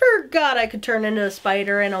 Forgot I could turn into a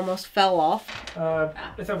spider and almost fell off.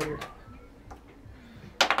 It's over here.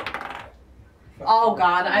 Oh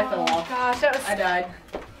god, I fell Oh off. gosh, that was. I died.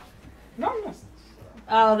 No.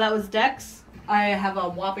 Oh, that was Dex. I have a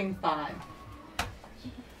whopping 5.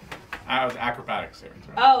 I was acrobatic saving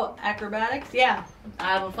throw. Oh, acrobatics? Yeah.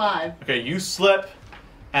 I have a 5. Okay, you slip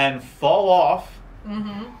and fall off.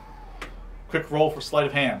 Mm-hmm. Quick roll for sleight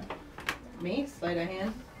of hand. Me? Sleight of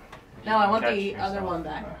hand? No, I want Catch the yourself. other one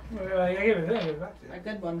back. I gave it back to you. A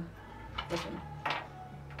good one. This one.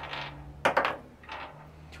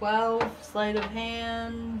 12. Sleight of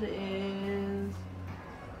hand is...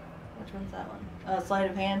 Which one's that one? Sleight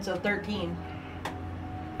of hand, so 13.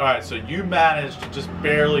 All right, so you managed to just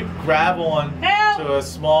barely grab on Help! to a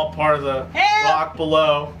small part of the Help! rock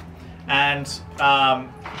below, and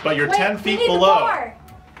but you're Wait, 10 we feet need the below. bar.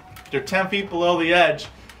 You're 10 feet below the edge.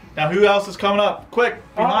 Now, who else is coming up? Quick,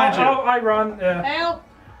 behind you. I run. Yeah. Help!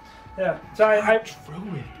 Yeah. So I Throw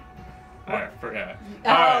it. All right, forget it. Oh,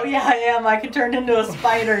 All right. yeah, I am. I could turn into a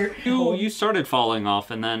spider. You started falling off,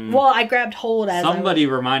 and then Well, I grabbed hold as somebody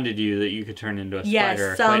reminded you that you could turn into a Yes,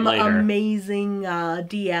 spider some quite later. amazing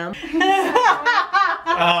DM.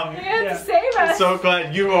 have to save us. So go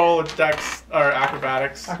ahead, you roll Dex or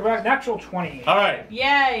acrobatics. Acrobatic natural 20. All right.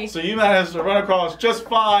 Yay. So you managed to run across just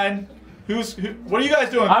fine. What are you guys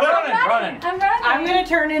doing? I'm Quick. running. I'm running. I'm gonna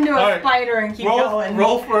turn into a All right. spider and keep going.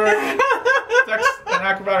 Roll for Dex and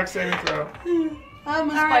acrobatic saving throw. I'm a All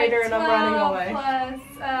right, spider and I'm running 12 away. Plus,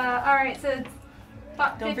 all right, so it's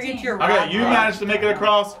Don't forget 15. your Okay, rock. you managed to make it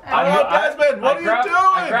across. I- Desmond, what are you doing?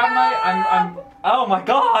 I grabbed I'm. Oh my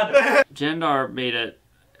god! Jandar made it.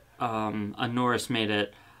 Anoris made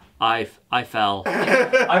it. I fell.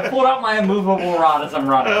 I pulled out my immovable rod as I'm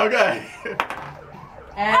running. Okay.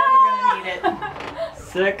 And you're gonna need it.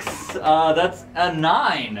 6. That's a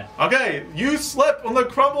 9. Okay, you slip on the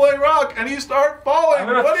crumbling rock and you start falling. I'm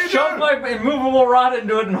gonna What are you shove doing? my immovable rod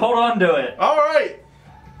into it and hold on to it. All right,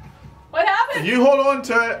 What happened? you hold on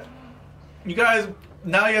to it. You guys,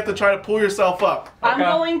 now you have to try to pull yourself up. I'm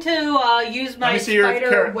Okay. going to use Let my me see your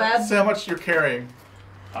spider web. See how much you're carrying.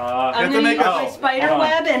 I'm have to gonna make use a- my spider hold on.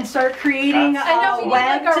 web and start creating That's- I know we a need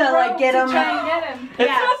web like a to rope like get to him. try and get him. It's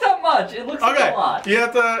Yes. not that much. It looks like Okay, a lot. you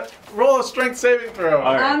have to roll a strength saving throw.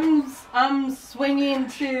 All right. I'm swinging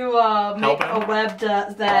to make Help him? a web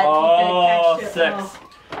that Oh, he can catch it. 6.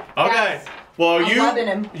 Okay. Yes. Well, I'm webbing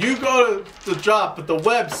him. you go to drop, but the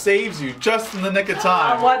web saves you just in the nick of I'm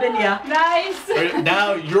time. webbing you. Nice.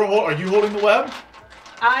 Now are you holding the web?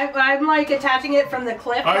 I'm like attaching it from the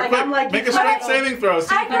cliff. All right, like quick, I'm like make a strength saving throw.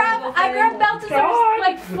 See I if you grab Balthazar's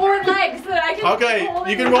like 4 legs so that I can Okay, hold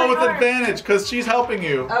you him can in roll my with arm. advantage because she's helping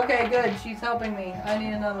you. Okay, good. She's helping me. I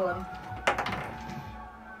need another one.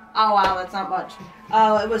 Oh wow, that's not much.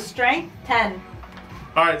 It was strength 10.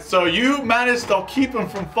 All right, so you managed to keep him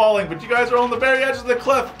from falling, but you guys are on the very edge of the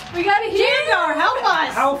cliff. We gotta hear Jandar, help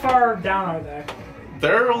us! How far down are they?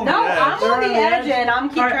 They're on No, the edge. I'm on the edge and I'm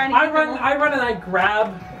keep Alright, trying to keep him. I run and I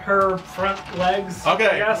grab her front legs. Okay,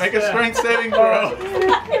 I guess, make a strength saving throw.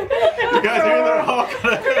 You guys are either all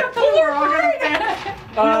gonna.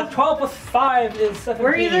 12 plus 5 is 17.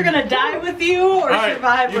 We're either gonna die with you or All right,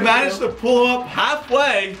 survive you with managed you. to pull him up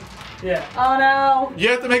halfway. Yeah. Oh no. You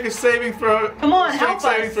have to make a saving throw. Come on, strength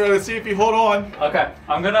help saving us. throw to see if you hold on, Okay.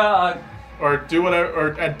 I'm gonna. or do whatever, or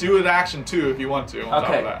do an action too if you want to. On top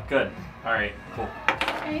of Okay. that. Good. All right. Cool.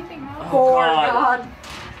 anything else. Oh God. God.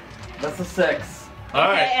 That's a 6. All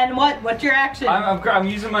right. Okay, and what's your action? I'm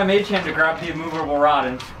using my mage hand to grab the immovable rod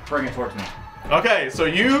and bring it towards me. Okay, so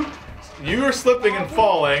you are slipping and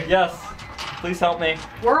falling. Yes. Please help me.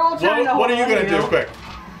 We're all trying to hold What are you on gonna to do? Quick.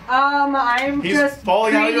 I'm He's just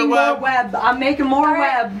falling out of your creating web? more web. I'm making more All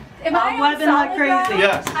right. web. Am I I'm on webbing like solid crazy. ground?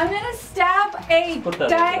 Yes. I'm gonna stab a Put that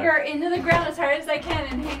dagger into the ground as hard as I can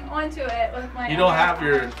and hang onto it with my. You don't other have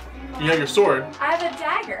your. arm. You have your sword. I have a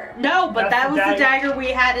dagger. No, but That's that the was the dagger. dagger we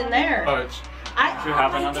had in there. Oh, Do you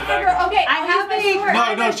have My another dagger. dagger? Okay, I I'll have use my a-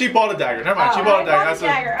 sword. no, she bought a dagger. Never mind, she Oh. bought a I dagger. bought That's a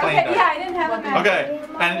dagger. a plain Okay, dagger. yeah, I didn't have a magic. Okay,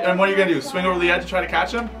 and what are you gonna do? Swing over the edge to try to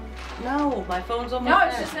catch him? No, my phone's almost No, there.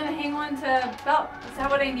 it's just gonna hang on to belt. Is that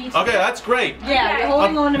what I need? Okay, that's great. Yeah, you're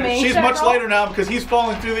holding on to me. She's Should I much roll? later now because he's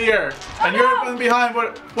falling through the air, and no. you're from behind.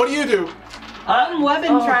 What do you do? I'm webbing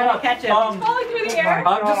trying to catch him. Falling through the air.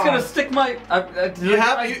 I'm just gonna stick my. You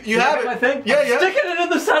have you have it. my thing. Yeah, I'm yeah. sticking it in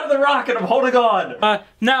the side of the rock and I'm holding on.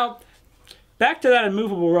 Now, back to that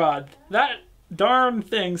immovable rod. That darn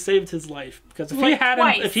thing saved his life because Like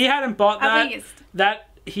twice. if he hadn't bought At that, least.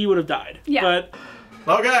 he would have died. Yeah. But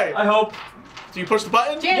Okay. I hope. Do you push the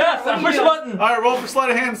button? Jan- Yes, what I do push you the do? button. All right, roll for sleight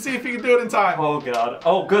of hand and see if you can do it in time. Oh god.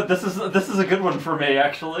 Oh good. This is a good one for me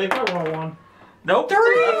actually. I roll one. Nope. 3.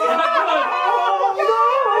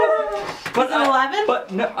 But Is it 11?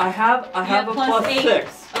 But no, I have a plus plus 8.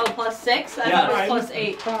 6. Oh, plus 6? I Yeah. thought it was plus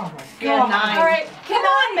 8. Oh my Yeah, god. 9. All right, Come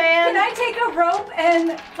on, man. Can I take a rope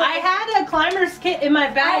and? I had a climber's kit in my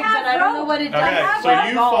bag, have but I don't know rope. what it does. Okay, have so rope. you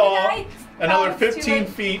Can fall I- another Oh, it's too 15 late.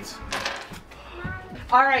 feet.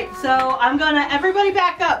 Alright, so I'm gonna, everybody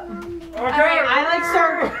back up. Okay. I like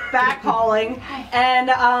start back hauling,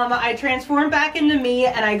 and I transform back into me,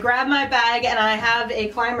 and I grab my bag, and I have a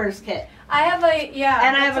climber's kit, I have a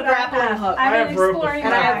And I have that's a what grappling have. hook. I have I an have rope exploring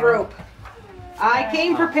and I have bag. rope. I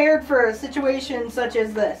came prepared for a situation such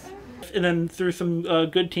as this. And then through some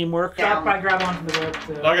good teamwork, Down. I grab onto the rope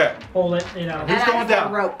to Okay. hold it. You know. Who's And I going have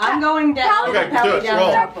down? Rope. I'm going down. Okay, do it. down Roll.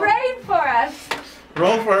 the They're rope. praying for us.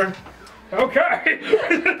 Okay.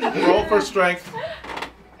 Roll for strength.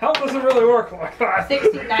 Help doesn't really work like that.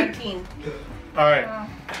 16, 19. All right.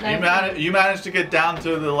 Oh. You managed to get down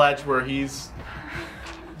to the ledge where he's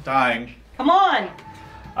dying. Come on,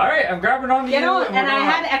 All right, I'm grabbing onto get you. on. we're And I going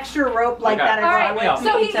had up. extra rope like Okay. that. I All brought right,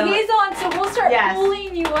 with so me he's to- on, so we'll start Yes.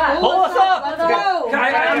 pulling you up. Pull us up. Let's go. Can I-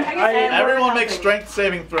 And I- and we're Everyone make helping. strength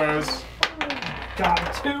saving throws.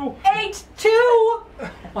 God, 2. 8, 2.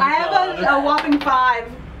 I have a whopping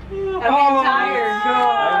 5. I'm tired.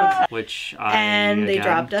 God. Which I And they again,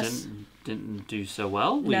 dropped us. Didn't do so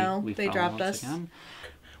well. No, we they fell dropped once us. again.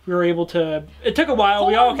 We were able to. It took a while.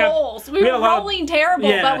 We 4 all kept. rolls. We had were a lot of- rolling terrible,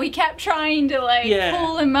 Yeah. but we kept trying to like Yeah.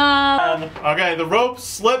 pull him up. Okay, the rope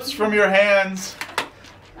slips from your hands,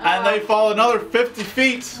 and they fall another 50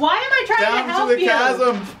 feet Why am I trying to down help to the you?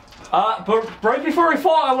 chasm. But right before we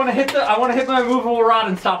fall, I want to hit my movable rod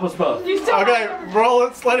and stop us both. Okay, roll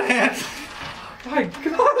it, sleight of hand. My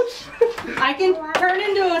gosh. I can turn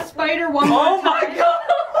into a spider one more Oh time. my god!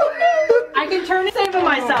 I can turn and save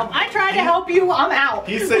myself. I tried to help you. I'm out.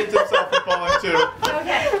 He saved himself from falling too.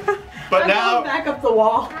 Okay. But I'm now, going back up the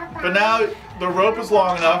wall. the rope is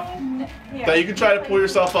long enough that you can try to pull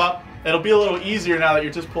yourself up. It'll be a little easier now that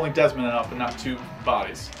you're just pulling Desmond up and not 2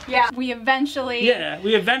 bodies. Yeah. We eventually. Yeah,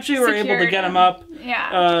 we eventually were able to Secured get him him. up.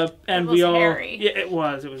 Yeah. And It was we all. hairy. Yeah, it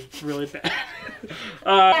was. It was really bad.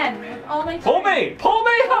 And all my Pull me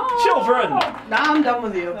up, children! Nah, I'm done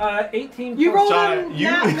with you. 18. You rolled Jona, on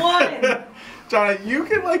that one. Jona, you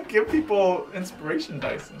can like give people inspiration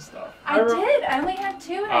dice and stuff. I did. I only had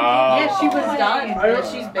 2 and I Yeah, she was done. Yeah,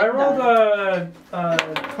 she's been I rolled done.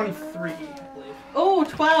 23, I believe. Oh,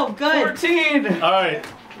 12. Good. 14! Alright.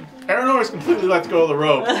 Eleanor's completely let go of the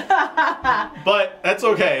rope. But that's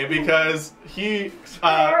okay because he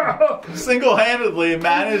single-handedly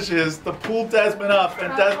manages to pull Desmond up,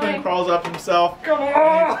 and Desmond crawls up himself. Come And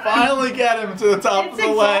on! you finally get him to the top It's of the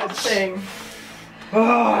ledge. exhausting.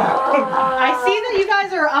 I see that you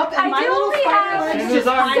guys are up, and I my do little only spider have legs As just soon as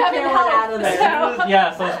I'm- hightailing out of there.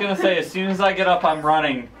 Yes, I was gonna say, as soon as I get up, I'm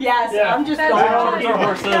running. Yes, Yeah. I'm just That's going. fine. Our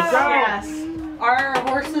horses. Yes. Are our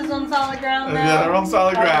horses on solid ground now? Yeah, they're on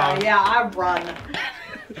solid ground. Okay, yeah, I run.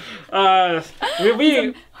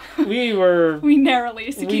 We were. we narrowly We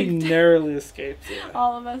escaped. narrowly escaped. Yeah.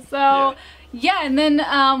 All of us. So, yeah, and then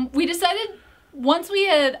we decided once we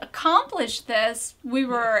had accomplished this, we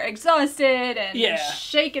were exhausted and Yeah.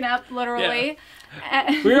 shaken up, literally.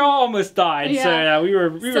 And We all almost died, so Yeah. yeah, we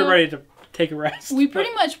were So- ready to take a rest. we but-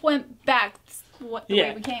 pretty much went back the way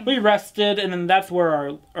yeah, we came. we rested, and then that's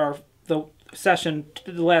where the session,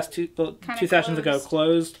 the last two sessions ago,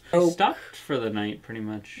 closed. We stopped for the night pretty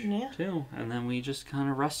much Yeah. too, and then we just kind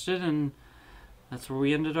of rested, and that's where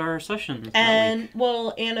we ended our session. that And, week.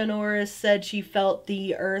 well, Anna Norris said she felt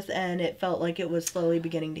the earth and it felt like it was slowly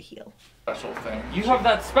beginning to heal. Special thing. You have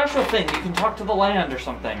that special thing, you can talk to the land or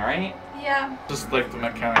something, right? Yeah. Just like the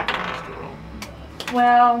mechanic of the world.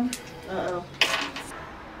 Well, Uh-oh.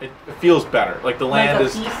 It feels better. Like the land Like a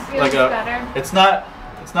is piece like feels a. better. It's not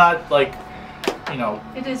like, you know,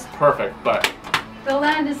 It is. perfect, but The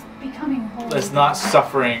land is becoming whole. it's not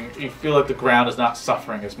suffering. You feel like the ground is not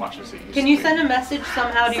suffering as much as it used Can to. you be. send a message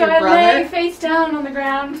somehow to So your I lay brother? face down on the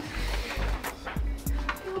ground.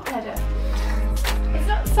 Feel better. It's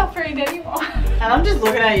not suffering anymore. And I'm just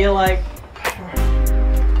looking at you like,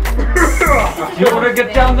 You want to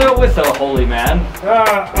get down there with a holy man?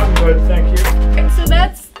 I'm good, thank you. So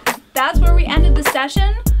that's where we ended the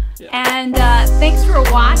session. And thanks for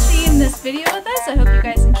watching this video with us. I hope you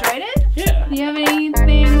guys enjoyed it. Yeah. Do you have anything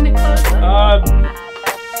to close with?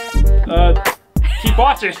 Keep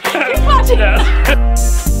watching. Keep watching. Yeah.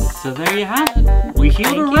 So there you have it. We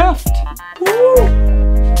healed a rift.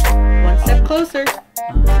 one step closer.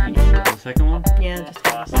 The second one. Yeah,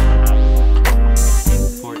 just